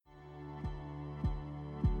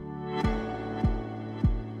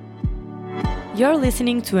You're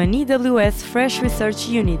listening to an EWS Fresh Research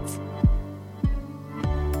Unit.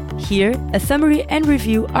 Here, a summary and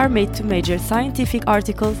review are made to major scientific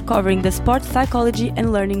articles covering the sports psychology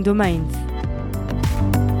and learning domains.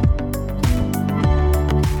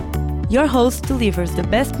 Your host delivers the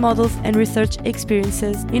best models and research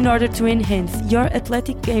experiences in order to enhance your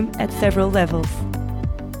athletic game at several levels.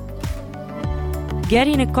 Get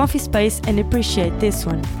in a comfy space and appreciate this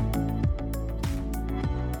one.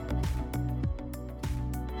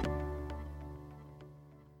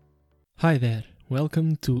 Hi there,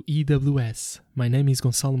 welcome to EWS. My name is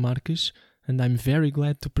Gonçalo Marques and I'm very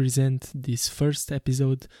glad to present this first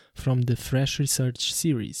episode from the Fresh Research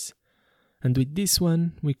series. And with this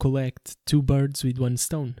one, we collect two birds with one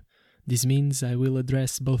stone. This means I will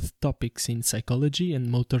address both topics in psychology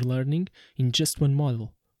and motor learning in just one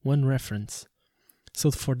model, one reference.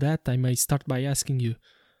 So for that, I may start by asking you,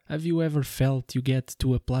 have you ever felt you get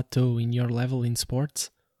to a plateau in your level in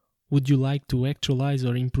sports? Would you like to actualize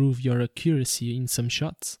or improve your accuracy in some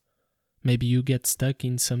shots? Maybe you get stuck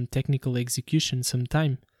in some technical execution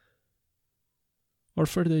sometime. Or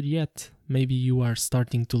further yet, maybe you are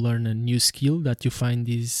starting to learn a new skill that you find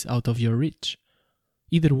is out of your reach.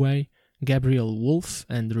 Either way, Gabriel Wolf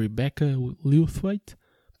and Rebecca Lewthwaite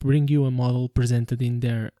bring you a model presented in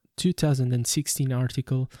their 2016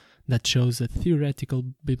 article that shows a theoretical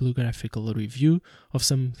bibliographical review of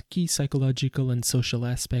some key psychological and social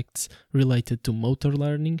aspects related to motor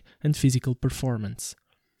learning and physical performance.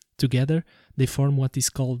 Together, they form what is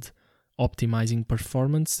called optimizing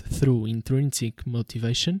performance through intrinsic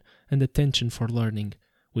motivation and attention for learning,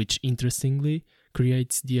 which interestingly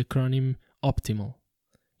creates the acronym OPTIMAL.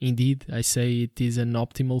 Indeed, I say it is an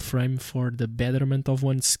optimal frame for the betterment of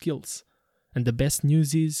one's skills. And the best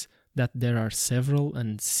news is that there are several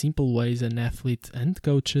and simple ways an athlete and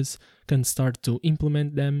coaches can start to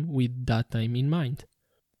implement them with that aim in mind.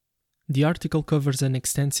 The article covers an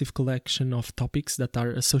extensive collection of topics that are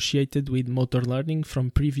associated with motor learning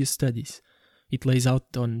from previous studies. It lays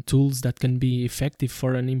out on tools that can be effective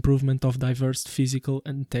for an improvement of diverse physical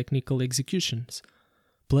and technical executions.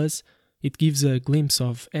 Plus, it gives a glimpse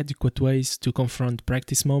of adequate ways to confront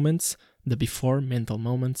practice moments, the before mental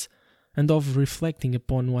moments, and of reflecting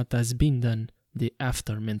upon what has been done, the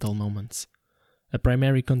after mental moments. A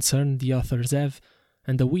primary concern the authors have,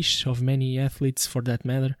 and a wish of many athletes for that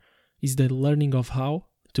matter, is the learning of how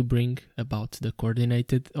to bring about the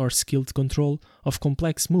coordinated or skilled control of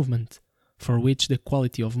complex movement, for which the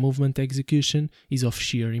quality of movement execution is of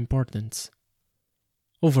sheer importance.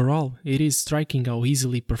 Overall, it is striking how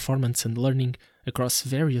easily performance and learning across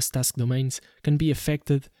various task domains can be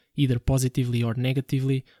affected either positively or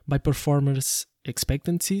negatively by performers'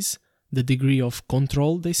 expectancies, the degree of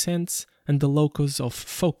control they sense, and the locus of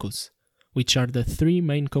focus, which are the three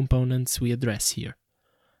main components we address here.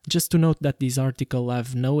 Just to note that this article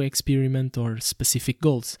have no experiment or specific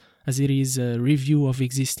goals, as it is a review of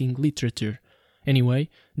existing literature. Anyway,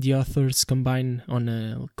 the authors combine on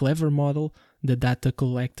a clever model the data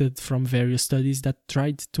collected from various studies that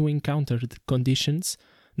tried to encounter the conditions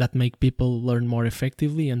that make people learn more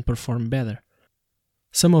effectively and perform better.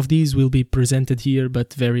 Some of these will be presented here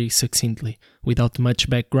but very succinctly, without much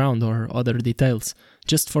background or other details,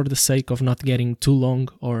 just for the sake of not getting too long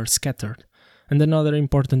or scattered. And another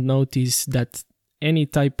important note is that any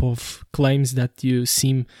type of claims that you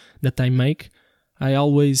seem that I make, I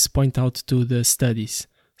always point out to the studies.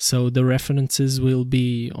 So the references will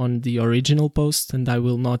be on the original post and I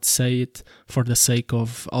will not say it for the sake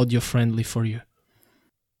of audio friendly for you.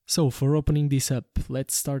 So for opening this up,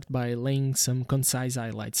 let's start by laying some concise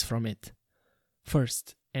highlights from it.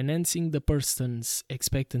 First, enhancing the person's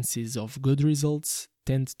expectancies of good results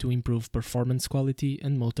tend to improve performance quality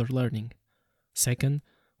and motor learning. Second,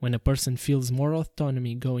 when a person feels more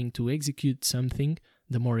autonomy going to execute something,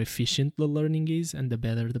 the more efficient the learning is and the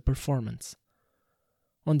better the performance.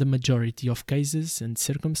 On the majority of cases and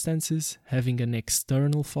circumstances, having an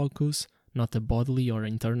external focus, not a bodily or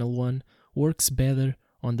internal one, works better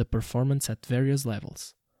on the performance at various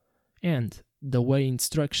levels. And the way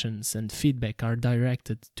instructions and feedback are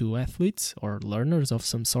directed to athletes or learners of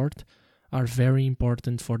some sort are very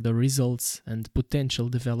important for the results and potential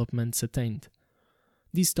developments attained.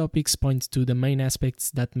 These topics point to the main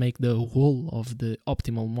aspects that make the whole of the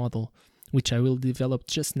optimal model, which I will develop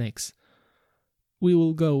just next. We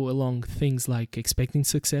will go along things like expecting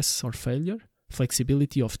success or failure,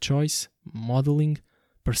 flexibility of choice, modeling,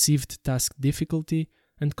 perceived task difficulty,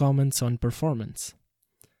 and comments on performance.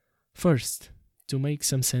 First, to make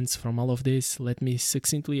some sense from all of this, let me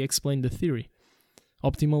succinctly explain the theory.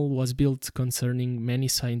 Optimal was built concerning many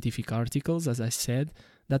scientific articles, as I said,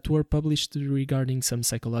 that were published regarding some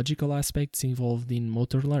psychological aspects involved in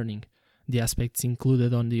motor learning. The aspects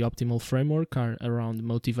included on the Optimal framework are around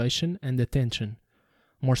motivation and attention.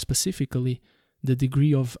 More specifically, the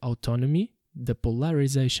degree of autonomy, the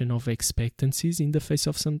polarization of expectancies in the face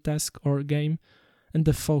of some task or game, and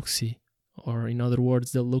the foci, or in other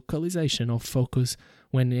words, the localization of focus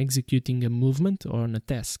when executing a movement or on a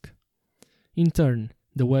task. In turn,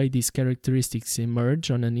 the way these characteristics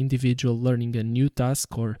emerge on an individual learning a new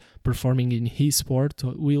task or performing in his sport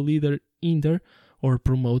will either hinder or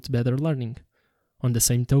promote better learning. On the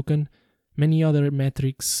same token, many other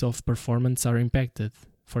metrics of performance are impacted,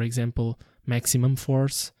 for example, maximum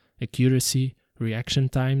force, accuracy, reaction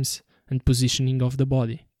times, and positioning of the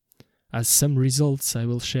body, as some results I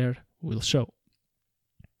will share will show.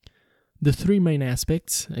 The three main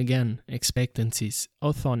aspects, again, expectancies,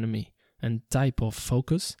 autonomy, and type of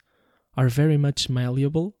focus, are very much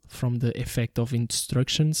malleable from the effect of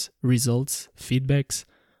instructions, results, feedbacks,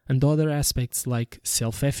 and other aspects like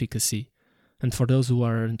self-efficacy. And for those who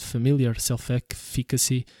aren't familiar,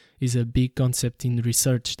 self-efficacy is a big concept in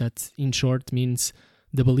research that, in short, means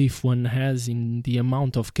the belief one has in the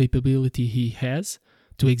amount of capability he has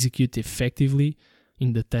to execute effectively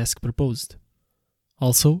in the task proposed.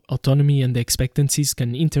 Also, autonomy and expectancies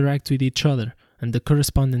can interact with each other, and the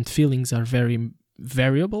correspondent feelings are very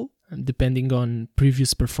variable depending on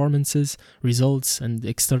previous performances, results, and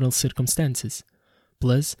external circumstances.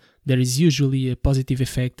 Plus, there is usually a positive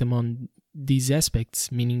effect among these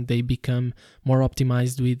aspects, meaning they become more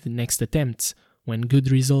optimized with next attempts when good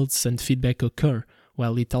results and feedback occur,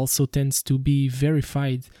 while it also tends to be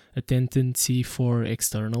verified a tendency for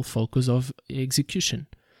external focus of execution.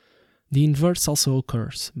 The inverse also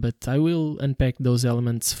occurs, but I will unpack those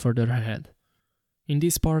elements further ahead. In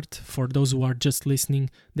this part, for those who are just listening,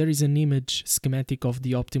 there is an image schematic of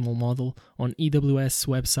the optimal model on EWS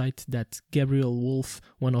website that Gabriel Wolf,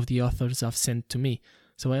 one of the authors, have sent to me,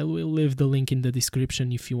 so I will leave the link in the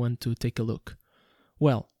description if you want to take a look.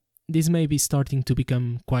 Well, this may be starting to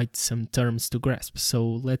become quite some terms to grasp, so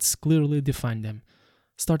let's clearly define them,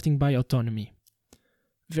 starting by autonomy.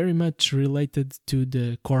 Very much related to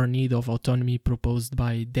the core need of autonomy proposed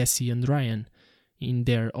by Deci and Ryan in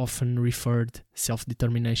their often referred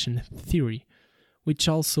self-determination theory, which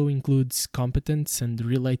also includes competence and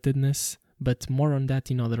relatedness, but more on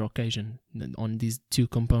that in other occasion, on these two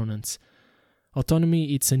components.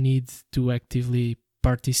 Autonomy, it's a need to actively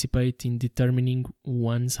participate in determining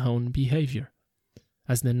one's own behavior.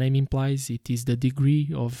 As the name implies, it is the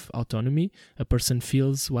degree of autonomy a person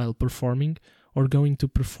feels while performing or going to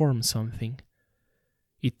perform something.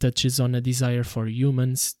 It touches on a desire for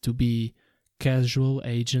humans to be casual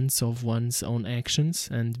agents of one's own actions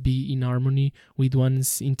and be in harmony with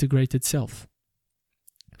one's integrated self.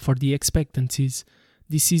 For the expectancies,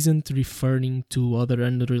 this isn't referring to other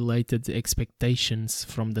unrelated expectations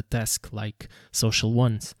from the task like social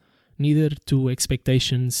ones, neither to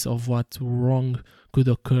expectations of what wrong could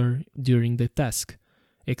occur during the task.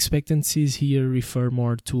 Expectancies here refer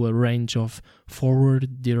more to a range of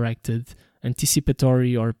forward-directed,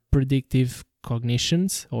 anticipatory or predictive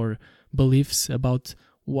cognitions or beliefs about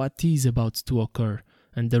what is about to occur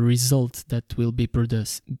and the result that will be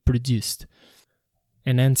produced.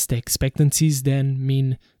 Enhanced expectancies then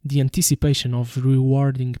mean the anticipation of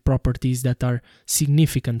rewarding properties that are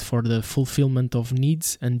significant for the fulfillment of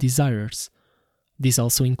needs and desires. This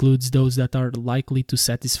also includes those that are likely to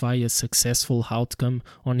satisfy a successful outcome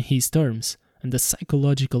on his terms and the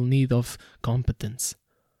psychological need of competence.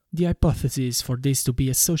 The hypothesis for this to be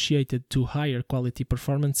associated to higher quality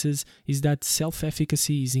performances is that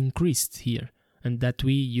self-efficacy is increased here, and that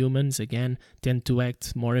we humans, again, tend to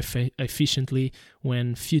act more efficiently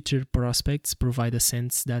when future prospects provide a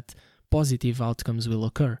sense that positive outcomes will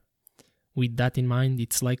occur. With that in mind,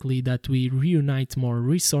 it's likely that we reunite more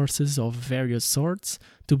resources of various sorts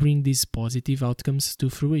to bring these positive outcomes to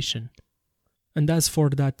fruition. And as for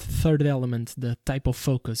that third element, the type of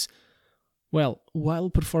focus, well, while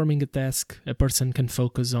performing a task, a person can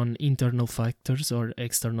focus on internal factors or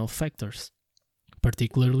external factors.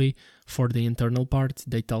 Particularly for the internal part,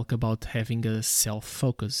 they talk about having a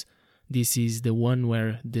self-focus. This is the one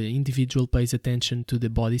where the individual pays attention to the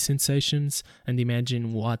body sensations and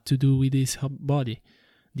imagine what to do with his body,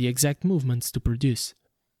 the exact movements to produce.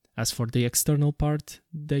 As for the external part,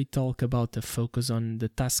 they talk about a focus on the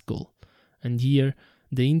task goal. And here,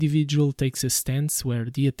 the individual takes a stance where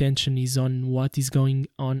the attention is on what is going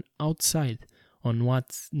on outside, on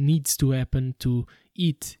what needs to happen to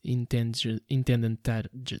hit intended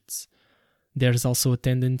targets. There's also a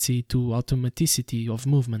tendency to automaticity of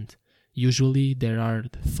movement. Usually there are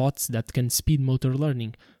thoughts that can speed motor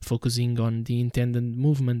learning, focusing on the intended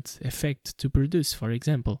movement effect to produce, for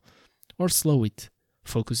example, or slow it,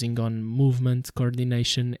 focusing on movement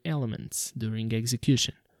coordination elements during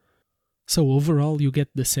execution. So overall, you get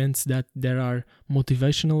the sense that there are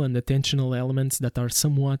motivational and attentional elements that are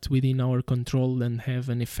somewhat within our control and have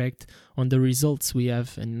an effect on the results we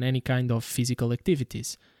have in any kind of physical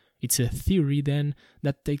activities. It's a theory, then,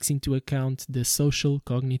 that takes into account the social,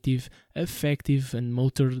 cognitive, affective, and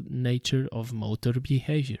motor nature of motor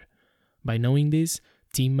behavior. By knowing this,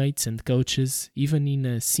 teammates and coaches, even in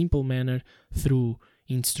a simple manner, through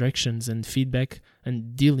instructions and feedback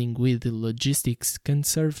and dealing with the logistics, can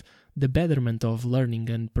serve the betterment of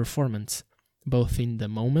learning and performance, both in the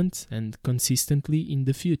moment and consistently in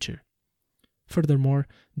the future. Furthermore,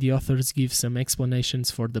 the authors give some explanations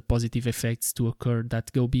for the positive effects to occur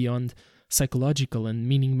that go beyond psychological and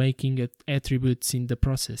meaning-making attributes in the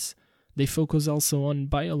process. They focus also on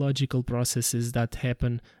biological processes that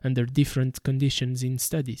happen under different conditions in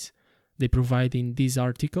studies. They provide in this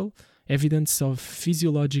article evidence of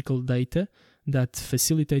physiological data that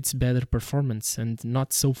facilitates better performance and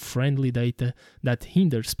not so friendly data that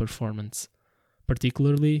hinders performance.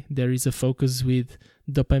 Particularly, there is a focus with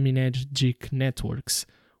dopaminergic networks,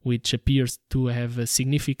 which appears to have a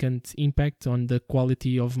significant impact on the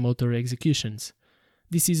quality of motor executions.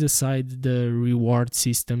 This is aside the reward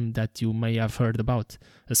system that you may have heard about,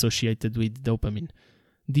 associated with dopamine.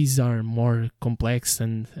 These are more complex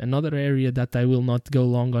and another area that I will not go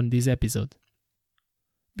long on this episode,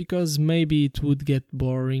 because maybe it would get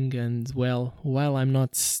boring and, well, while I'm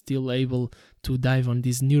not still able to dive on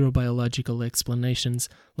these neurobiological explanations,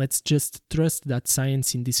 let's just trust that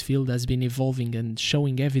science in this field has been evolving and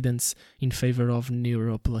showing evidence in favor of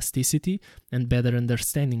neuroplasticity and better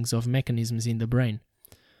understandings of mechanisms in the brain.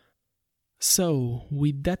 So,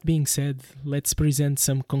 with that being said, let's present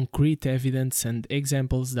some concrete evidence and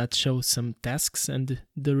examples that show some tasks and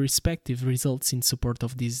the respective results in support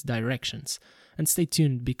of these directions. And stay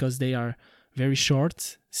tuned because they are very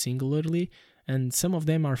short, singularly, and some of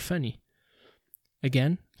them are funny.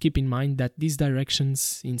 Again, keep in mind that these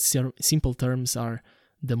directions in simple terms are: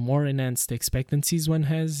 the more enhanced expectancies one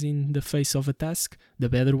has in the face of a task, the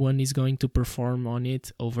better one is going to perform on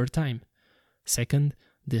it over time. Second,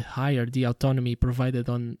 the higher the autonomy provided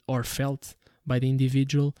on or felt by the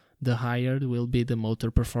individual, the higher will be the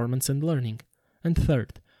motor performance and learning. And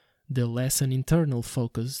third, the less an internal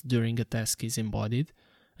focus during a task is embodied,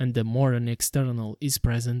 and the more an external is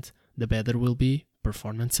present, the better will be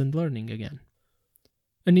performance and learning again.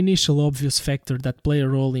 An initial obvious factor that plays a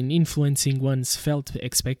role in influencing one's felt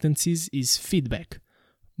expectancies is feedback,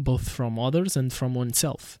 both from others and from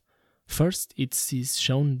oneself. First, it is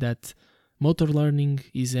shown that motor learning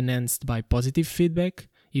is enhanced by positive feedback,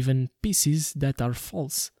 even pieces that are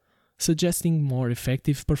false, suggesting more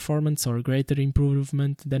effective performance or greater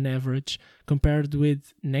improvement than average, compared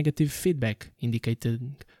with negative feedback,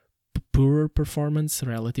 indicating poorer performance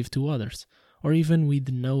relative to others, or even with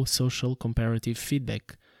no social comparative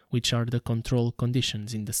feedback, which are the control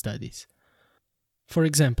conditions in the studies. For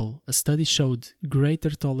example, a study showed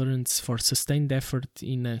greater tolerance for sustained effort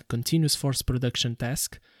in a continuous force production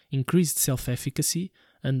task, increased self-efficacy,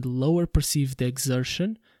 and lower perceived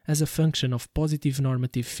exertion as a function of positive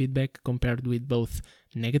normative feedback compared with both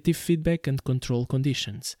negative feedback and control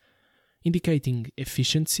conditions, indicating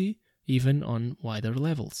efficiency even on wider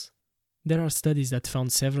levels. There are studies that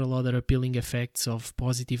found several other appealing effects of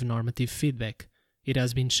positive normative feedback. It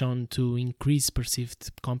has been shown to increase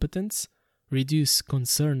perceived competence, reduce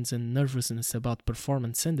concerns and nervousness about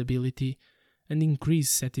performance and ability, and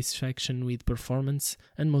increase satisfaction with performance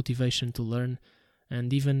and motivation to learn,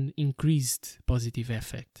 and even increased positive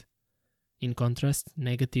effect. In contrast,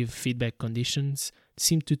 negative feedback conditions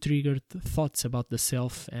seem to trigger thoughts about the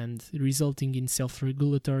self and resulting in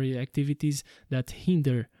self-regulatory activities that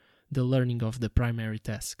hinder the learning of the primary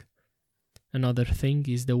task. Another thing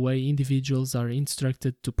is the way individuals are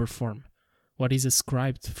instructed to perform, what is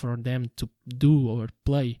ascribed for them to do or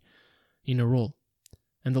play in a role.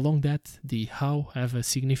 And along that, the how have a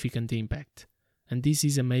significant impact. And this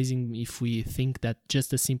is amazing if we think that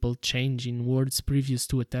just a simple change in words previous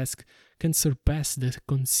to a task can surpass the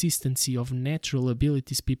consistency of natural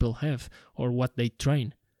abilities people have or what they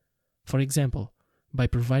train. For example, by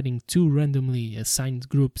providing two randomly assigned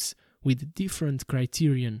groups with different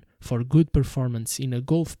criterion for good performance in a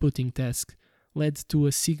golf putting task led to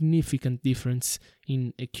a significant difference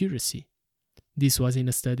in accuracy. This was in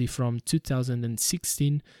a study from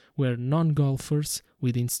 2016 where non-golfers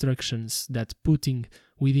with instructions that putting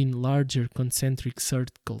within larger concentric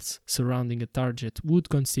circles surrounding a target would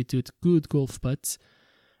constitute good golf putts,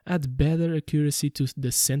 had better accuracy to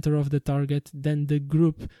the center of the target than the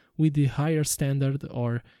group with the higher standard,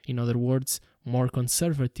 or, in other words, more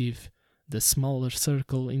conservative, the smaller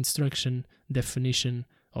circle instruction definition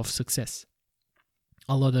of success.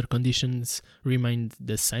 All other conditions remained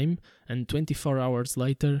the same, and 24 hours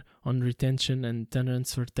later, on retention and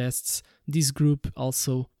transfer tests, this group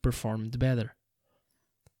also performed better.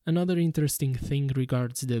 Another interesting thing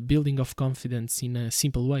regards the building of confidence in a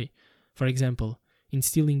simple way. For example,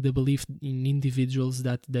 instilling the belief in individuals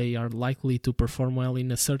that they are likely to perform well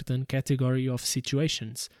in a certain category of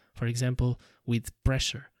situations, for example, with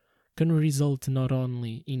pressure, can result not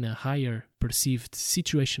only in a higher perceived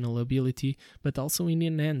situational ability, but also in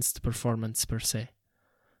enhanced performance per se.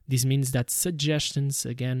 This means that suggestions,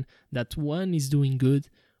 again, that one is doing good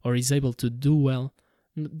or is able to do well,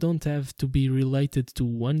 don't have to be related to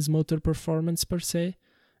one's motor performance per se,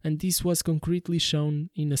 and this was concretely shown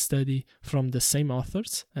in a study from the same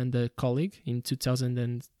authors and a colleague in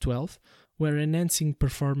 2012, where enhancing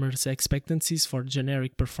performers' expectancies for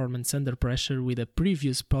generic performance under pressure with a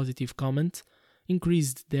previous positive comment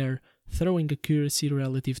increased their throwing accuracy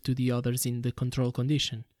relative to the others in the control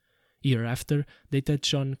condition. Hereafter, they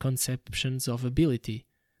touch on conceptions of ability.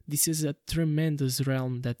 This is a tremendous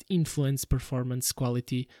realm that influences performance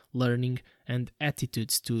quality, learning, and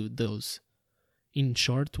attitudes to those. In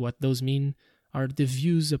short, what those mean are the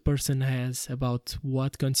views a person has about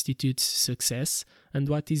what constitutes success and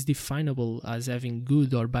what is definable as having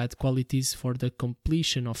good or bad qualities for the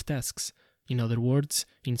completion of tasks. In other words,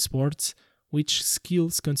 in sports, which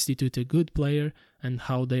skills constitute a good player and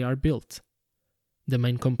how they are built. The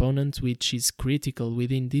main component which is critical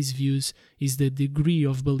within these views is the degree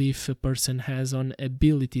of belief a person has on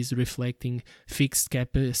abilities reflecting fixed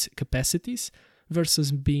capacities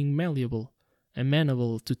versus being malleable,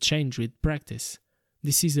 amenable to change with practice.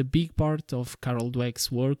 This is a big part of Carol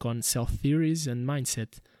Dweck's work on self-theories and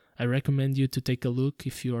mindset. I recommend you to take a look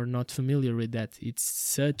if you are not familiar with that. It's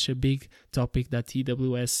such a big topic that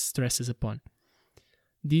EWS stresses upon.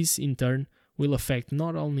 This, in turn, will affect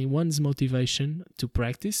not only one's motivation to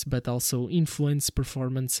practice, but also influence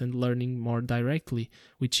performance and learning more directly,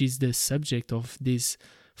 which is the subject of this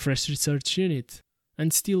Fresh Research unit.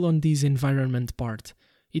 And still on this environment part,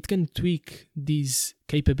 it can tweak these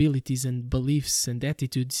capabilities and beliefs and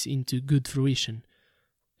attitudes into good fruition.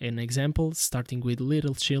 An example, starting with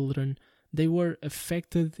little children, they were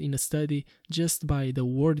affected in a study just by the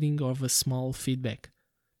wording of a small feedback.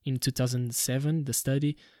 In 2007, the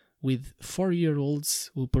study, with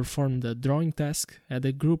 4-year-olds who performed a drawing task, had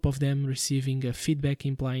a group of them receiving a feedback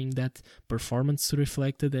implying that performance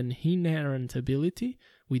reflected an inherent ability,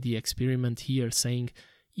 with the experiment here saying,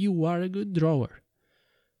 "You are a good drawer."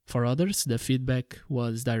 For others, the feedback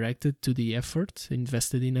was directed to the effort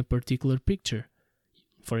invested in a particular picture.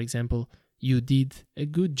 For example, "You did a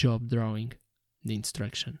good job drawing," the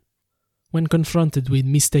instruction. When confronted with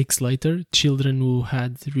mistakes later, children who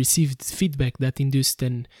had received feedback that induced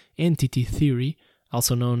an entity theory,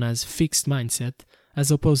 also known as fixed mindset, as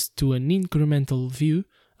opposed to an incremental view,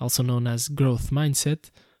 also known as growth mindset,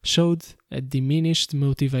 showed a diminished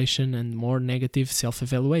motivation and more negative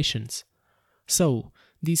self-evaluations. So,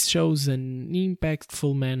 this shows an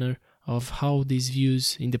impactful manner of how these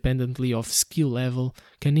views, independently of skill level,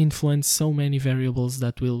 can influence so many variables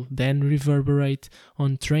that will then reverberate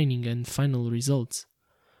on training and final results.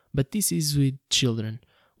 But this is with children.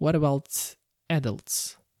 What about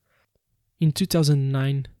adults? In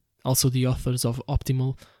 2009, also the authors of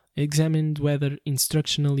Optimal examined whether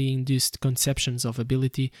instructionally induced conceptions of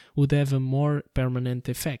ability would have a more permanent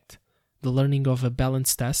effect. The learning of a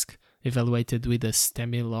balanced task, evaluated with a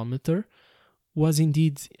stimulometer, was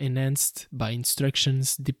indeed enhanced by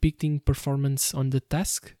instructions depicting performance on the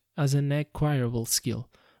task as an acquirable skill,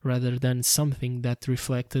 rather than something that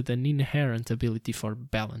reflected an inherent ability for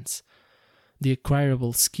balance. The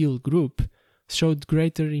acquirable skill group showed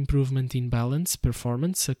greater improvement in balance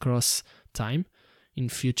performance across time. In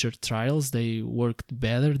future trials, they worked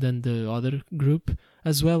better than the other group,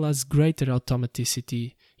 as well as greater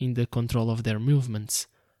automaticity in the control of their movements.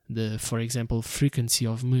 For example, frequency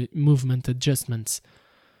of movement adjustments.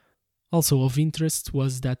 Also of interest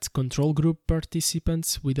was that control group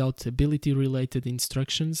participants without ability-related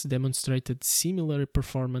instructions demonstrated similar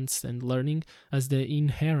performance and learning as the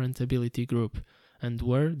inherent ability group, and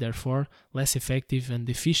were, therefore, less effective and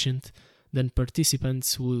efficient than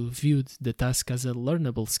participants who viewed the task as a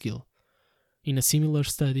learnable skill. In a similar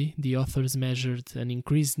study, the authors measured an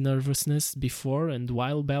increased nervousness before and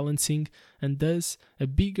while balancing, and thus a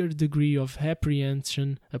bigger degree of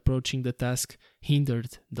apprehension approaching the task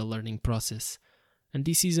hindered the learning process. And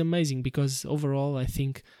this is amazing because overall I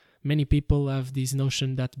think many people have this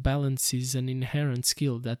notion that balance is an inherent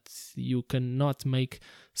skill, that you cannot make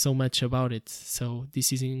so much about it. So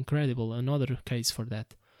this is incredible, another case for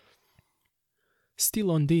that.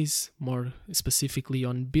 Still on this, more specifically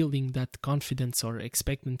on building that confidence or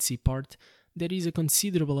expectancy part, there is a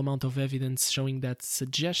considerable amount of evidence showing that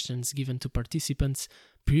suggestions given to participants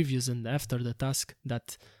previous and after the task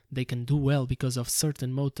that they can do well because of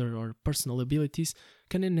certain motor or personal abilities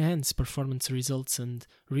can enhance performance results and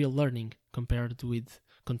real learning compared with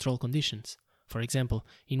control conditions. For example,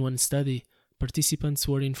 in one study, participants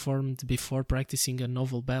were informed before practicing a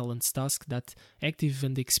novel balance task that active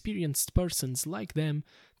and experienced persons like them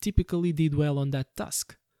typically did well on that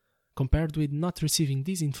task. Compared with not receiving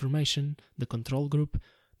this information, the control group,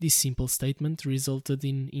 this simple statement resulted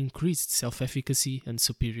in increased self-efficacy and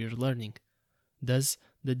superior learning. Thus,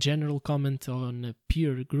 the general comment on a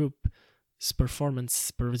peer group's performance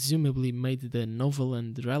presumably made the novel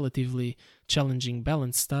and relatively challenging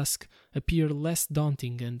balance task appear less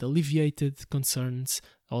daunting and alleviated concerns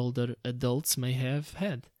older adults may have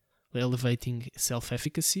had, elevating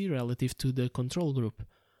self-efficacy relative to the control group,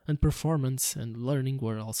 and performance and learning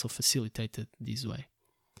were also facilitated this way.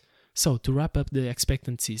 So, to wrap up the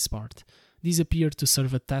expectancies part, these appear to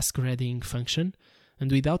serve a task-readying function,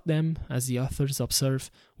 and without them, as the authors observe,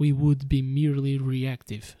 we would be merely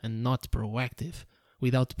reactive and not proactive,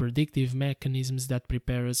 without predictive mechanisms that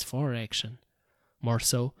prepare us for action. More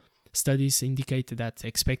so, studies indicate that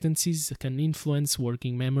expectancies can influence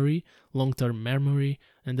working memory, long-term memory,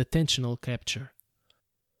 and attentional capture.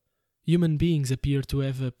 Human beings appear to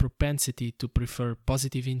have a propensity to prefer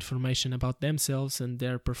positive information about themselves and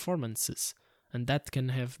their performances, and that can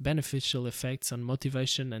have beneficial effects on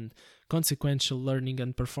motivation and consequential learning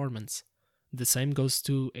and performance. The same goes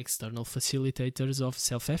to external facilitators of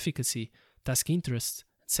self-efficacy, task interest,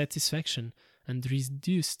 satisfaction, and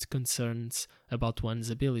reduced concerns about one's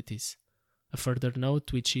abilities. A further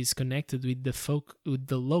note, which is connected with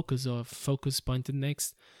the locus of focus pointed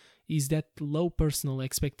next, is that low personal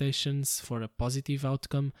expectations for a positive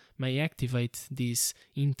outcome may activate these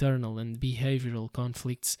internal and behavioral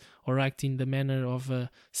conflicts or act in the manner of a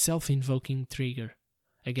self-invoking trigger.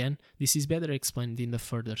 Again, this is better explained in the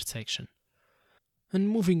further section. And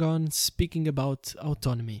moving on, speaking about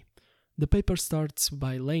autonomy. The paper starts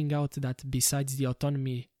by laying out that besides the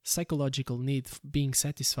autonomy psychological need being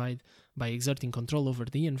satisfied by exerting control over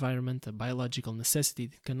the environment, a biological necessity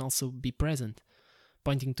can also be present.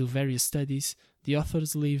 Pointing to various studies, the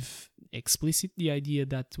authors leave explicit the idea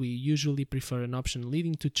that we usually prefer an option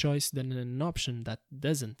leading to choice than an option that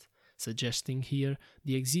doesn't, suggesting here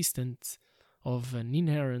the existence of an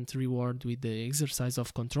inherent reward with the exercise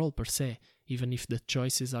of control per se, even if the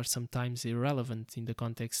choices are sometimes irrelevant in the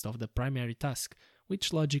context of the primary task,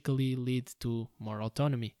 which logically lead to more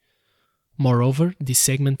autonomy. Moreover, this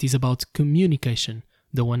segment is about communication,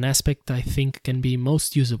 the one aspect I think can be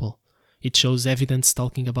most usable. It shows evidence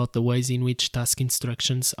talking about the ways in which task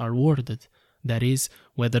instructions are worded, that is,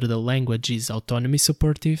 whether the language is autonomy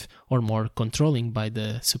supportive or more controlling by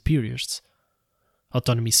the superiors.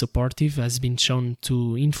 Autonomy supportive has been shown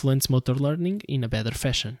to influence motor learning in a better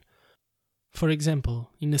fashion. For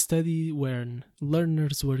example, in a study where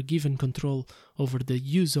learners were given control over the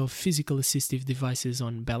use of physical assistive devices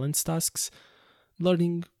on balance tasks,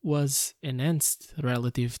 learning was enhanced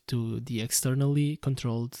relative to the externally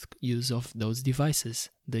controlled use of those devices,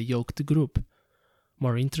 the yoked group.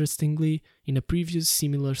 More interestingly, in a previous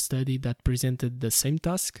similar study that presented the same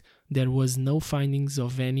task, there was no findings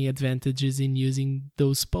of any advantages in using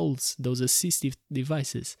those poles, those assistive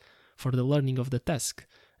devices, for the learning of the task.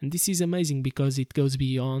 And this is amazing because it goes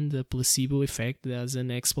beyond the placebo effect as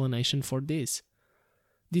an explanation for this.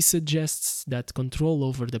 This suggests that control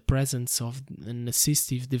over the presence of an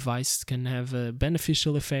assistive device can have a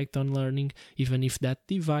beneficial effect on learning, even if that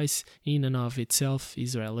device in and of itself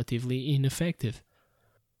is relatively ineffective.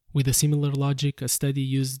 With a similar logic, a study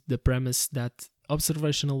used the premise that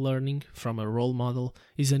observational learning from a role model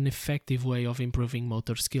is an effective way of improving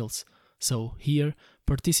motor skills. So here,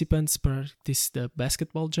 participants practiced the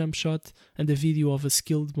basketball jump shot, and a video of a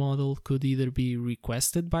skilled model could either be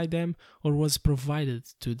requested by them or was provided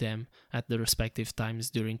to them at the respective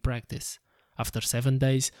times during practice. After 7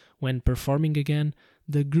 days, when performing again,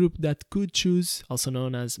 the group that could choose, also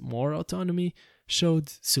known as more autonomy,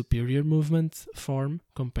 showed superior movement form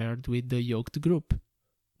compared with the yoked group,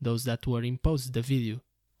 those that were imposed the video.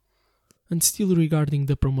 And still regarding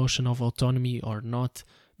the promotion of autonomy or not,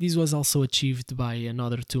 this was also achieved by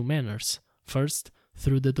another two manners. First,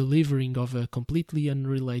 through the delivering of a completely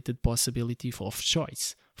unrelated possibility of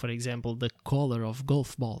choice, for example, the color of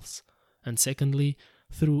golf balls. And secondly,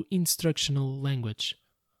 through instructional language.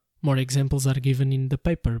 More examples are given in the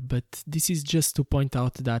paper, but this is just to point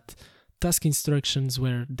out that task instructions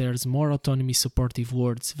where there's more autonomy supportive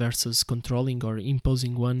words versus controlling or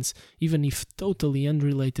imposing ones, even if totally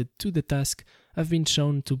unrelated to the task, have been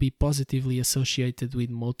shown to be positively associated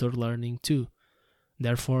with motor learning too.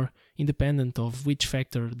 Therefore, independent of which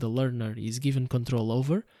factor the learner is given control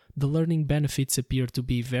over, the learning benefits appear to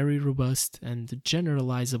be very robust and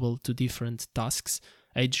generalizable to different tasks,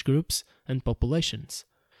 age groups, and populations.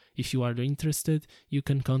 If you are interested, you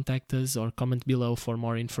can contact us or comment below for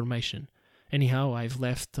more information. Anyhow, I've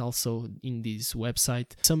left also in this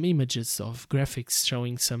website some images of graphics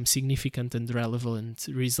showing some significant and relevant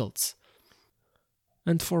results.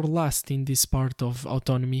 And for last in this part of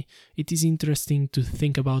autonomy, it is interesting to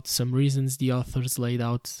think about some reasons the authors laid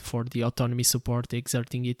out for the autonomy support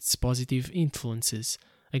exerting its positive influences.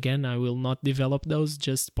 Again, I will not develop those,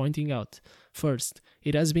 just pointing out. First,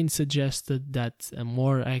 it has been suggested that a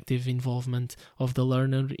more active involvement of the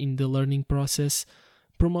learner in the learning process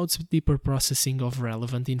promotes deeper processing of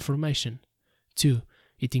relevant information. 2.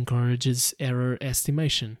 It encourages error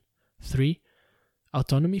estimation. 3.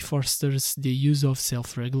 Autonomy fosters the use of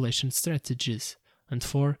self-regulation strategies. And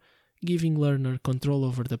 4. Giving learner control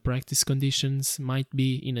over the practice conditions might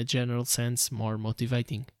be, in a general sense, more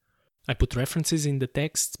motivating. I put references in the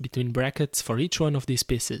text between brackets for each one of these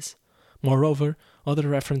pieces. Moreover, other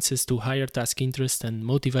references to higher task interest and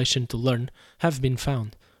motivation to learn have been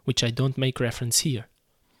found, which I don't make reference here.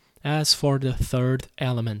 As for the third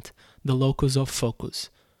element, the locus of focus,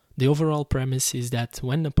 the overall premise is that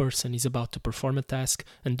when a person is about to perform a task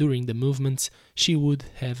and during the movements, she would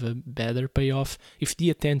have a better payoff if the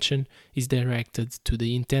attention is directed to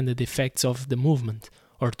the intended effects of the movement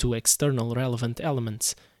or to external relevant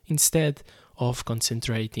elements, instead of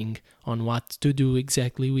concentrating on what to do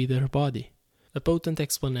exactly with her body. A potent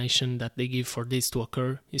explanation that they give for this to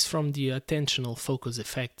occur is from the attentional focus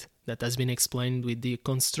effect that has been explained with the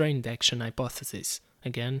constrained action hypothesis.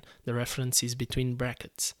 Again, the reference is between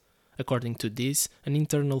brackets. According to this, an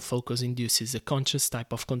internal focus induces a conscious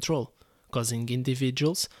type of control, causing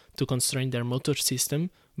individuals to constrain their motor system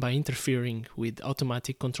by interfering with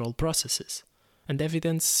automatic control processes. And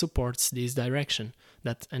evidence supports this direction,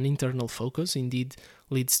 that an internal focus indeed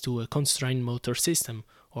leads to a constrained motor system,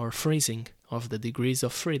 or freezing of the degrees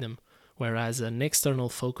of freedom, whereas an external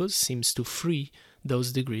focus seems to free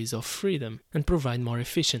those degrees of freedom and provide more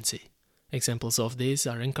efficiency. Examples of this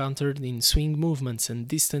are encountered in swing movements and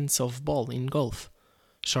distance of ball in golf,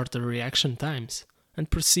 shorter reaction times, and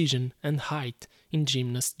precision and height in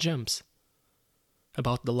gymnast jumps.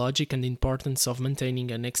 About the logic and importance of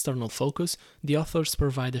maintaining an external focus, the authors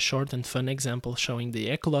provide a short and fun example showing the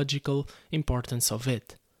ecological importance of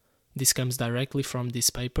it. This comes directly from this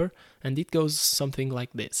paper, and it goes something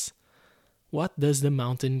like this. What does the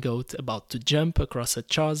mountain goat about to jump across a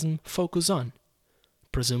chasm focus on?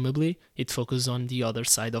 Presumably, it focuses on the other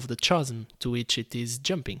side of the chasm to which it is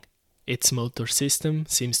jumping. Its motor system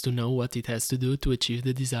seems to know what it has to do to achieve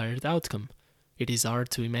the desired outcome. It is hard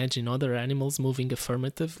to imagine other animals moving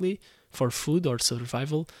affirmatively for food or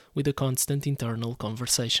survival with a constant internal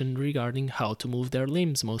conversation regarding how to move their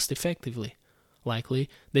limbs most effectively. Likely,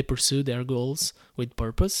 they pursue their goals with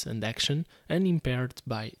purpose and action, unimpaired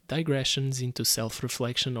by digressions into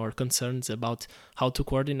self-reflection or concerns about how to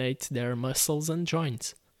coordinate their muscles and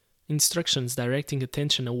joints. Instructions directing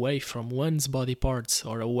attention away from one's body parts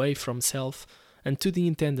or away from self and to the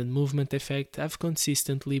intended movement effect have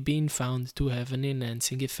consistently been found to have an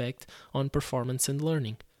enhancing effect on performance and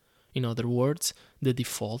learning. In other words, the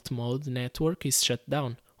default mode network is shut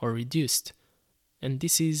down or reduced. And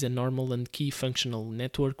this is a normal and key functional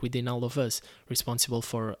network within all of us, responsible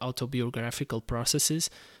for autobiographical processes,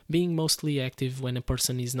 being mostly active when a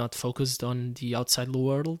person is not focused on the outside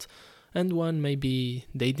world, and one may be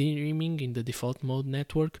daydreaming in the default mode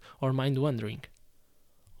network or mind-wandering.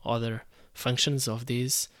 Other functions of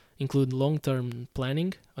this include long-term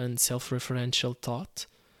planning and self-referential thought,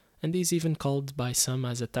 and is even called by some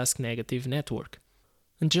as a task-negative network.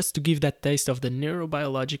 And just to give that taste of the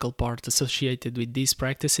neurobiological part associated with these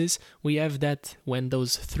practices, we have that when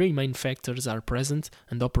those three main factors are present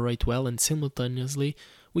and operate well and simultaneously,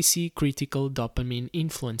 we see critical dopamine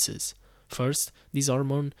influences. First, this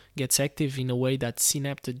hormone gets active in a way that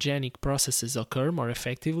synaptogenic processes occur more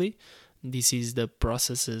effectively. This is the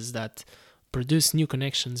processes that produce new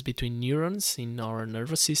connections between neurons in our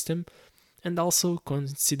nervous system, and also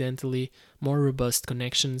coincidentally more robust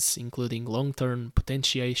connections, including long-term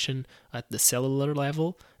potentiation at the cellular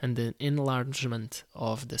level and the enlargement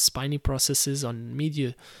of the spiny processes on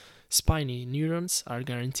medio-spiny neurons are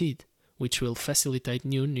guaranteed, which will facilitate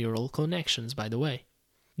new neural connections, by the way.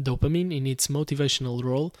 Dopamine, in its motivational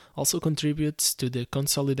role, also contributes to the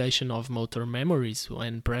consolidation of motor memories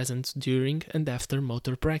when present during and after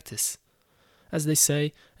motor practice. As they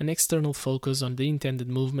say, an external focus on the intended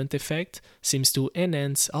movement effect seems to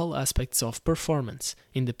enhance all aspects of performance,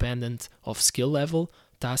 independent of skill level,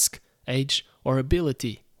 task, age, or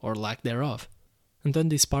ability, or lack thereof. And on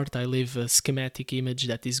this part I leave a schematic image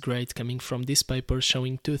that is great coming from this paper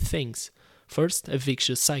showing two things. First, a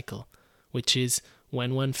vicious cycle, which is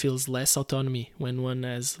when one feels less autonomy, when one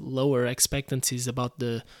has lower expectancies about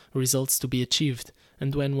the results to be achieved,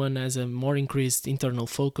 and when one has a more increased internal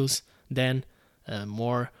focus, then a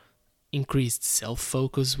more increased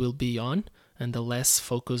self-focus will be on, and the less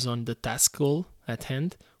focus on the task goal at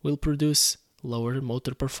hand will produce lower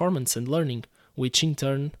motor performance and learning, which in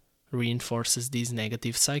turn reinforces this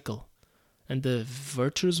negative cycle. And the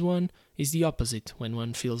virtuous one is the opposite, when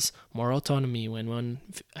one feels more autonomy, when one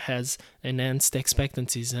has enhanced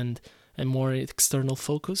expectancies and a more external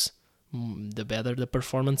focus, the better the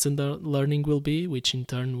performance and the learning will be, which in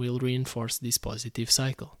turn will reinforce this positive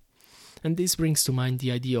cycle. And this brings to mind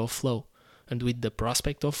the idea of flow, and with the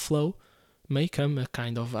prospect of flow may come a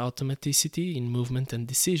kind of automaticity in movement and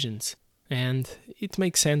decisions. And it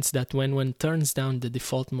makes sense that when one turns down the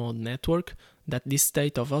default mode network, that this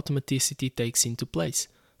state of automaticity takes into place.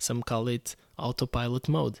 Some call it autopilot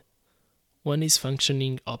mode. One is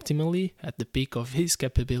functioning optimally at the peak of his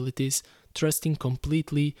capabilities, trusting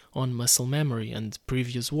completely on muscle memory and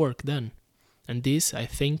previous work done. And this, I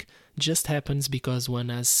think, just happens because one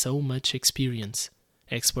has so much experience.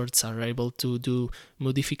 Experts are able to do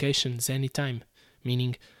modifications anytime,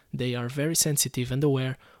 meaning they are very sensitive and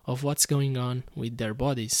aware of what's going on with their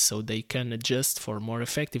bodies, so they can adjust for more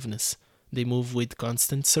effectiveness. They move with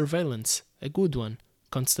constant surveillance, a good one,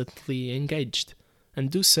 constantly engaged, and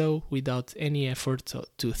do so without any effort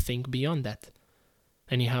to think beyond that.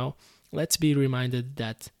 Anyhow, let's be reminded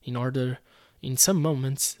that in some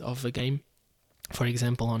moments of a game, for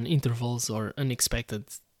example on intervals or unexpected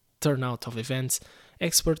turnout of events,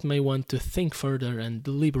 experts may want to think further and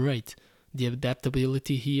deliberate. The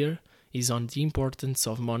adaptability here is on the importance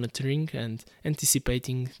of monitoring and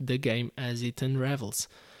anticipating the game as it unravels,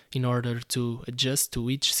 in order to adjust to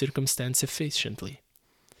each circumstance efficiently.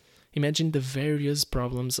 Imagine the various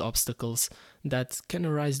problems, obstacles that can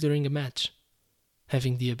arise during a match.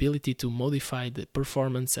 Having the ability to modify the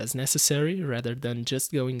performance as necessary rather than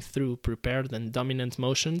just going through prepared and dominant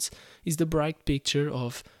motions is the bright picture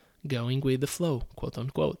of going with the flow, quote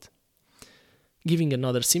unquote. Giving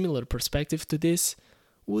another similar perspective to this,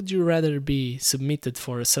 would you rather be submitted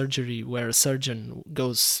for a surgery where a surgeon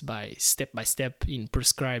goes by step in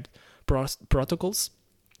prescribed protocols,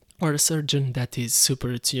 or a surgeon that is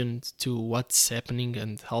super attuned to what's happening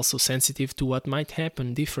and also sensitive to what might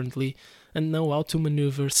happen differently and know how to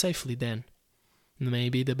maneuver safely then?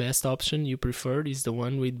 Maybe the best option you prefer is the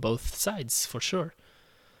one with both sides, for sure.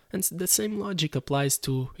 And the same logic applies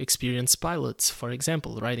to experienced pilots, for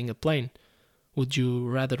example, riding a plane. Would you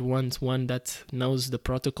rather want one that knows the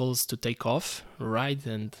protocols to take off, ride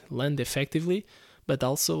and land effectively, but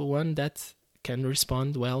also one that can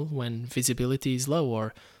respond well when visibility is low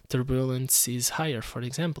or turbulence is higher, for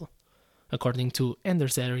example? According to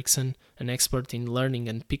Anders Ericsson, an expert in learning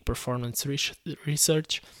and peak performance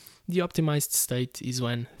research, the optimized state is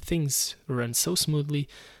when things run so smoothly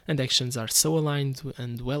and actions are so aligned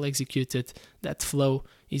and well executed that flow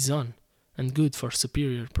is on and good for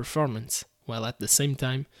superior performance, while at the same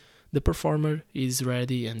time the performer is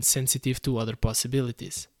ready and sensitive to other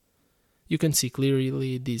possibilities. You can see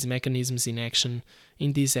clearly these mechanisms in action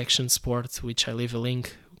in this action sport, which I leave a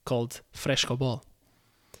link, called Frescobol.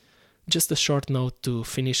 Just a short note to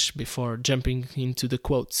finish before jumping into the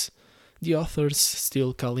quotes. The authors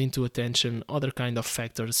still call into attention other kind of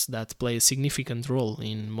factors that play a significant role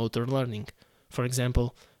in motor learning. For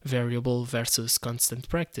example, variable versus constant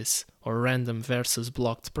practice, or random versus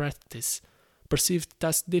blocked practice, perceived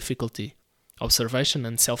task difficulty, observation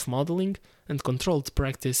and self-modeling, and controlled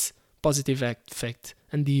practice, positive effect,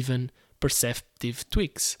 and even perceptive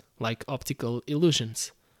tweaks, like optical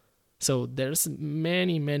illusions. So there's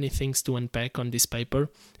many things to unpack on this paper,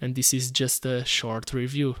 and this is just a short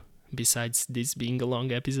review, besides this being a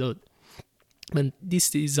long episode. And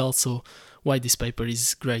this is also why this paper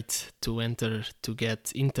is great to enter, to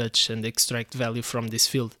get in touch and extract value from this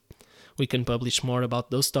field. We can publish more about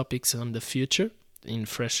those topics on the future, in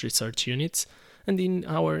Fresh Research units and in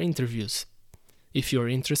our interviews. If you're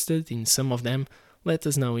interested in some of them, let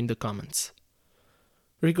us know in the comments.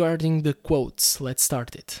 Regarding the quotes, let's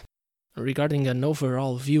start it. Regarding an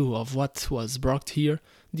overall view of what was brought here,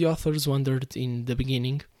 the authors wondered in the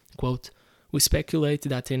beginning, quote, "We speculate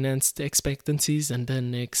that enhanced expectancies and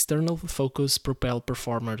an external focus propel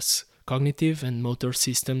performers' cognitive and motor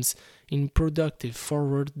systems in productive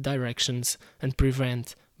forward directions and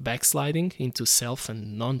prevent backsliding into self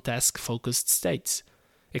and non-task focused states.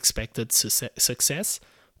 Expected success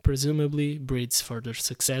presumably breeds further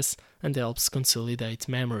success and helps consolidate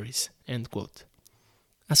memories." End quote.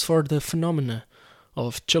 As for the phenomena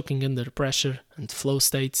of choking under pressure and flow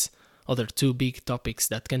states, other two big topics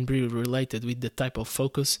that can be related with the type of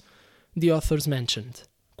focus, the authors mentioned,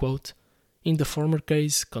 quote, "In the former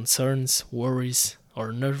case, concerns, worries,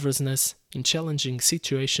 or nervousness in challenging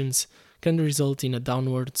situations can result in a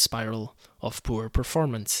downward spiral of poor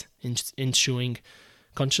performance, ensuing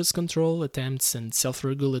conscious control attempts and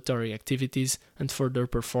self-regulatory activities and further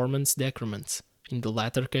performance decrements. In the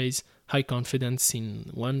latter case, high confidence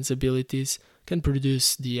in one's abilities can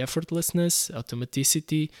produce the effortlessness,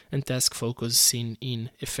 automaticity, and task focus seen in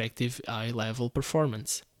effective high-level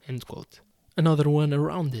performance." End quote. Another one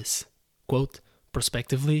around this, quote,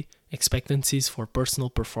 "Prospectively, expectancies for personal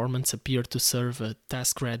performance appear to serve a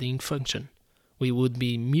task-readying function. We would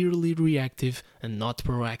be merely reactive and not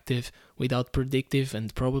proactive without predictive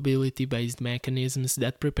and probability-based mechanisms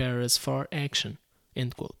that prepare us for action."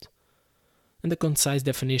 End quote. And a concise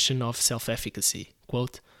definition of self-efficacy,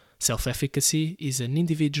 quote, "Self-efficacy is an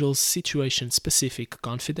individual's situation-specific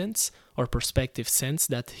confidence or perspective sense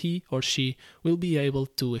that he or she will be able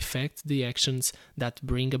to effect the actions that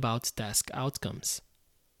bring about task outcomes."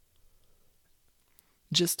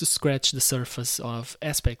 Just to scratch the surface of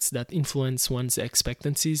aspects that influence one's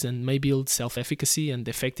expectancies and may build self-efficacy and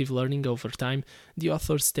effective learning over time, the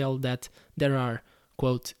authors tell that there are,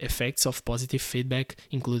 quote, "effects of positive feedback,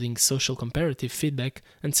 including social comparative feedback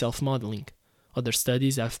and self-modeling. Other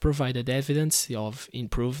studies have provided evidence of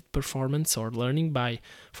improved performance or learning by,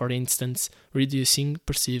 for instance, reducing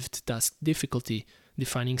perceived task difficulty,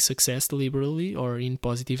 defining success deliberately or in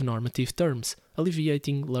positive normative terms,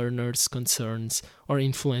 alleviating learners' concerns, or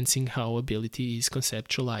influencing how ability is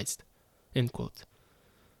conceptualized." End quote.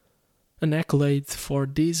 An accolade for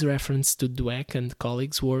this reference to Dweck and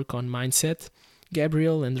colleagues' work on mindset,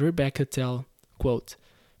 Gabriel and Rebecca tell, quote,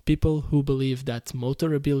 "People who believe that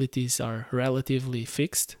motor abilities are relatively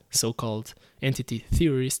fixed, so-called entity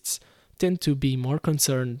theorists, tend to be more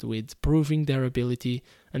concerned with proving their ability,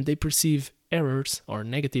 and they perceive errors or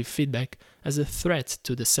negative feedback as a threat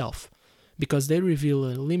to the self, because they reveal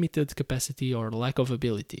a limited capacity or lack of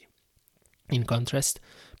ability. In contrast,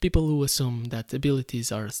 people who assume that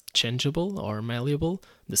abilities are changeable or malleable,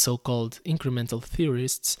 the so-called incremental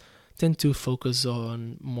theorists, tend to focus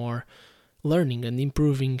on more learning and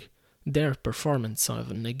improving their performance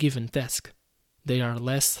on a given task. They are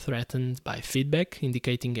less threatened by feedback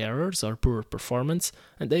indicating errors or poor performance,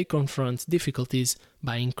 and they confront difficulties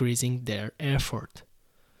by increasing their effort."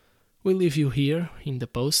 We leave you here in the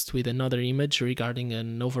post with another image regarding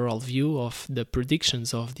an overall view of the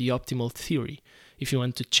predictions of the optimal theory. If you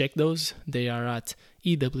want to check those, they are at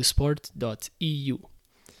ewsport.eu.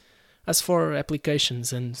 As for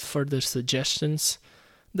applications and further suggestions,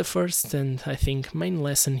 the first and I think main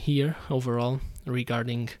lesson here overall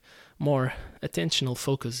regarding more attentional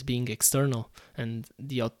focus being external and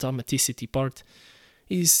the automaticity part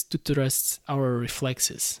is to trust our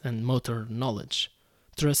reflexes and motor knowledge.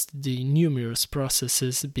 Trust the numerous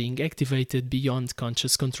processes being activated beyond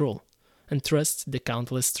conscious control, and trust the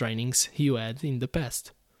countless trainings you had in the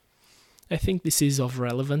past. I think this is of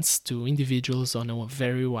relevance to individuals on a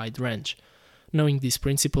very wide range. Knowing these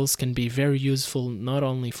principles can be very useful not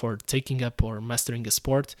only for taking up or mastering a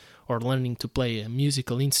sport or learning to play a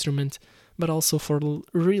musical instrument, but also for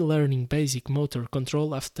relearning basic motor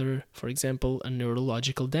control after, for example, a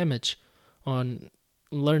neurological damage, on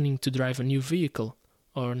learning to drive a new vehicle,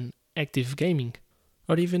 on active gaming,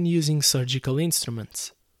 or even using surgical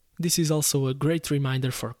instruments. This is also a great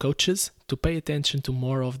reminder for coaches to pay attention to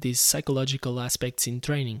more of these psychological aspects in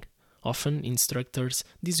training. Often, instructors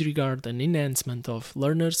disregard an enhancement of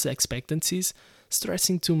learners' expectancies,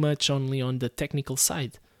 stressing too much only on the technical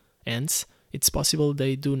side. Hence, it's possible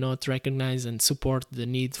they do not recognize and support the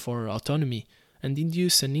need for autonomy and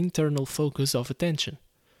induce an internal focus of attention.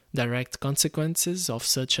 Direct consequences of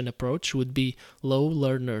such an approach would be low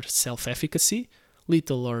learner self-efficacy,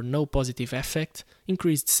 little or no positive effect,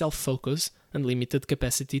 increased self-focus, and limited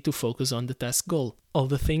capacity to focus on the task goal. All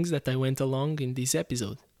the things that I went along in this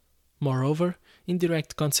episode. Moreover,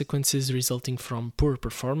 indirect consequences resulting from poor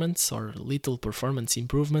performance or little performance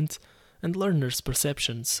improvement, and learners'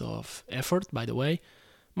 perceptions of effort, by the way,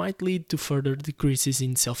 might lead to further decreases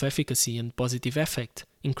in self-efficacy and positive affect,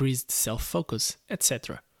 increased self-focus,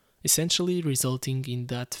 etc., essentially resulting in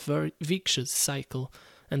that very vicious cycle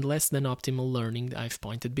and less than optimal learning I've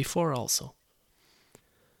pointed before also.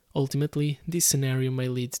 Ultimately, this scenario may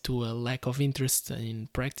lead to a lack of interest in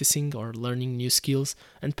practicing or learning new skills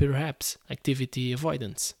and perhaps activity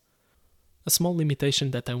avoidance. A small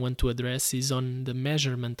limitation that I want to address is on the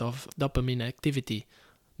measurement of dopamine activity,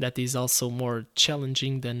 that is also more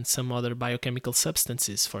challenging than some other biochemical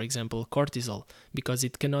substances, for example cortisol, because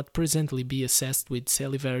it cannot presently be assessed with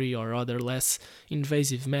salivary or other less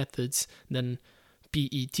invasive methods than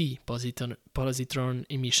PET, positron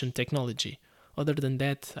emission technology. Other than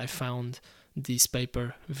that, I found this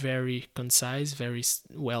paper very concise, very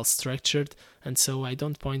well structured, and so I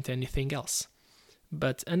don't point anything else.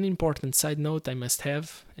 But an important side note I must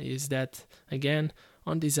have is that, again,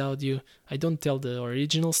 on this audio, I don't tell the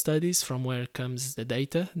original studies from where comes the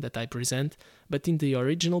data that I present, but in the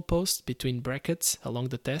original post, between brackets along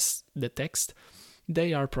the text,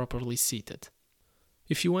 they are properly seated.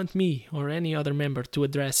 If you want me or any other member to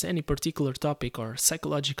address any particular topic or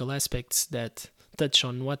psychological aspects that touch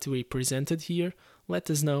on what we presented here, let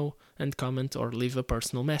us know and comment or leave a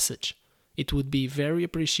personal message. It would be very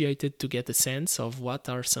appreciated to get a sense of what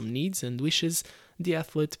are some needs and wishes the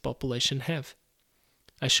athlete population have.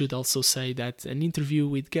 I should also say that an interview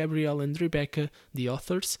with Gabriel and Rebecca, the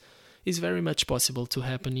authors, is very much possible to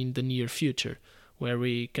happen in the near future, where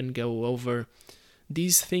we can go over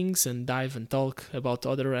these things and dive and talk about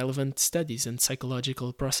other relevant studies and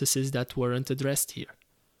psychological processes that weren't addressed here.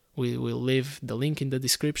 We will leave the link in the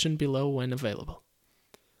description below when available.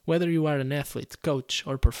 Whether you are an athlete, coach,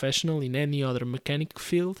 or professional in any other mechanic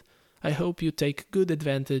field, I hope you take good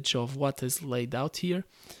advantage of what is laid out here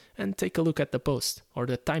and take a look at the post or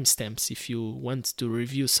the timestamps if you want to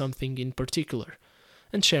review something in particular,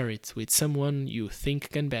 and share it with someone you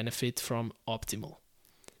think can benefit from Optimal.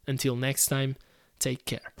 Until next time, take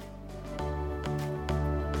care.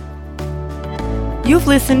 You've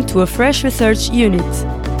listened to a Fresh Research unit.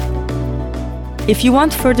 If you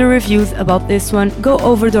want further reviews about this one, go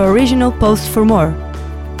over the original post for more.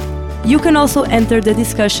 You can also enter the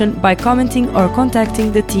discussion by commenting or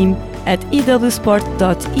contacting the team at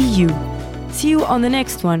ewsport.eu. See you on the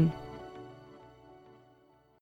next one.